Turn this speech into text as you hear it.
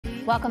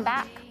Welcome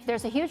back.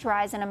 There's a huge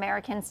rise in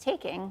Americans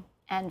taking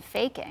and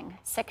faking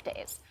sick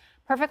days.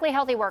 Perfectly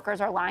healthy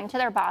workers are lying to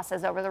their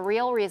bosses over the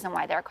real reason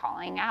why they're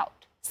calling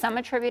out. Some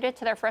attribute it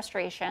to their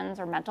frustrations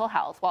or mental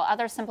health, while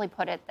others simply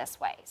put it this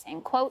way,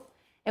 saying, quote,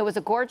 "It was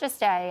a gorgeous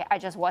day. I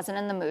just wasn't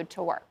in the mood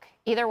to work."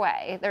 Either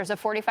way, there's a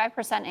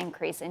 45%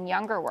 increase in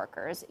younger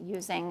workers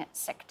using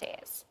sick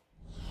days.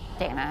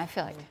 Dana, I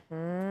feel like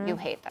you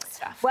hate this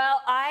stuff. Well,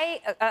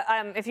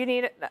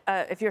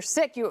 if you're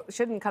sick, you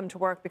shouldn't come to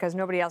work because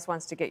nobody else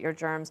wants to get your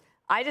germs.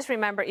 I just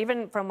remember,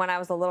 even from when I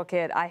was a little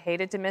kid, I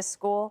hated to miss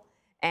school.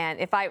 And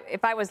if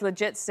I was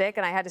legit sick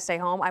and I had to stay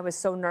home, I was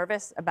so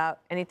nervous about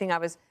anything I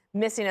was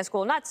missing at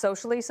school, not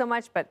socially so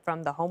much, but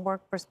from the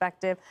homework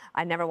perspective.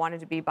 I never wanted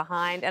to be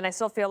behind, and I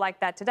still feel like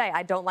that today.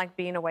 I don't like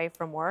being away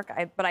from work,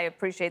 but I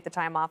appreciate the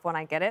time off when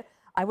I get it.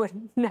 I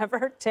would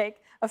never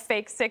take a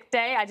fake sick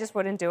day. I just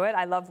wouldn't do it.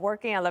 I love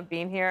working. I love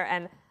being here,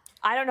 and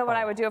I don't know what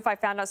I would do if I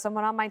found out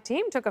someone on my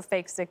team took a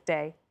fake sick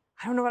day.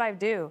 I don't know what I'd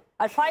do.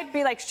 I'd probably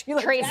be like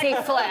Sheila Tracy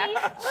Flick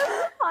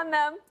on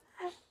them.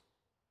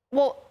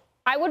 Well,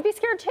 I would be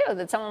scared, too,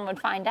 that someone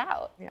would find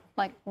out. Yeah.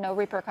 Like, no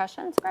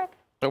repercussions, Greg?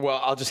 Well,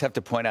 I'll just have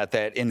to point out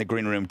that in the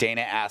green room,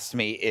 Dana asked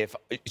me if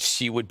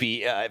she would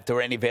be, if there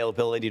were any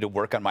availability to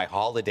work on my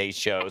holiday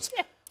shows.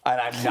 And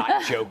I'm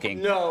not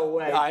joking. No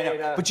way, I know.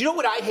 Dana. But you know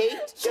what I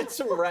hate? Get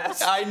some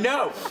rest. I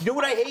know. You know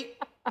what I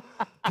hate?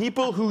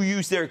 People who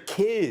use their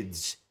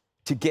kids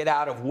to get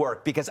out of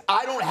work, because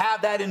I don't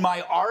have that in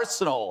my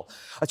arsenal.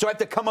 So I have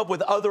to come up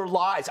with other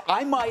lies.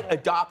 I might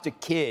adopt a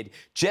kid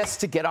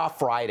just to get off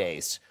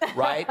Fridays,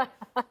 right?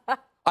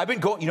 I've been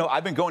going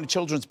to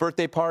children's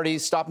birthday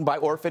parties, stopping by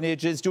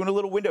orphanages, doing a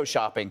little window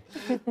shopping.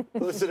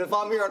 Listen, if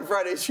I'm here on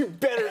Fridays, you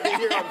better be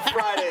here on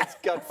Fridays,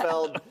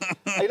 Gutfeld.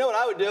 You know what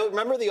I would do?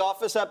 Remember the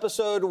Office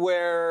episode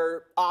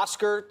where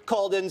Oscar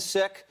called in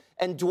sick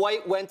and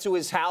Dwight went to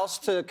his house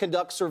to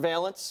conduct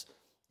surveillance?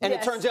 And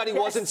it turns out he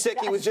wasn't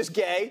sick, he was just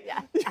gay.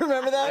 Yeah. You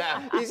remember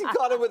that? Yeah. He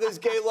caught him with his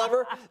gay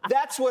lover.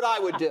 That's what I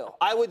would do.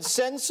 I would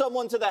send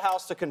someone to the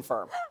house to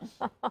confirm.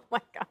 Oh,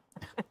 my God.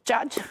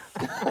 Judge?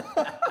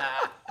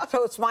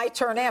 So it's my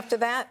turn after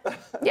that?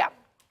 Yeah.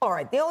 All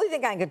right. The only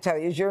thing I can tell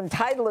you is you're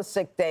entitled to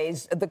sick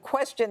days. The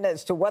question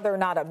as to whether or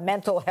not a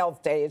mental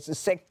health day is a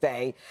sick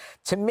day,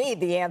 to me,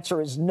 the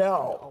answer is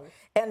no.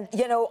 And,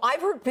 you know,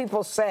 I've heard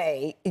people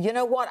say, you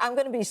know what, I'm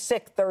going to be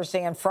sick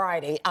Thursday and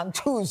Friday on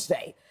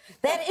Tuesday.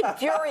 That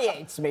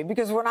infuriates me,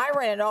 because when I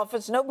ran an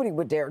office, nobody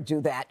would dare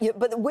do that.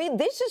 But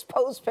this is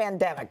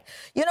post-pandemic.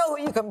 You know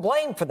who you can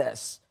blame for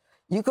this?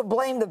 You can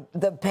blame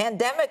the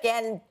pandemic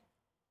and...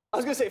 I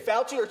was going to say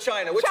Fauci or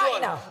China. Which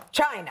one?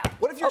 China.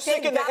 What if you're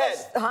sick in the head?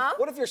 Huh?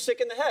 What if you're sick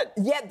in the head?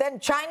 Yeah, then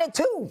China,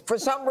 too, for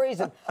some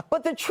reason.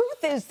 But the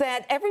truth is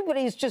that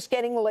everybody's just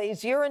getting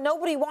lazier and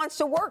nobody wants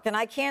to work, and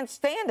I can't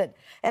stand it.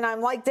 And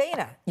I'm like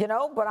Dana, you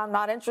know, but I'm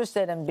not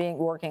interested in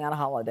working on a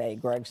holiday,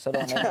 Greg, so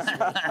don't ask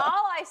me.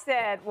 All I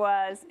said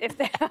was, if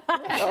they...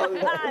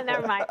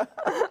 Never mind.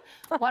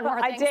 One more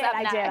thing.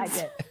 I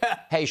did.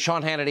 Hey,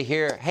 Sean Hannity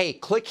here. Hey,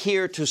 click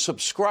here to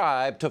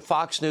subscribe to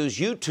Fox News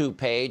YouTube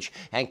page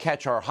and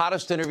catch our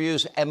hottest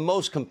interviews and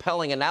most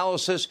compelling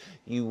analysis.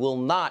 You will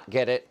not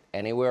get it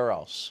anywhere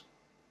else.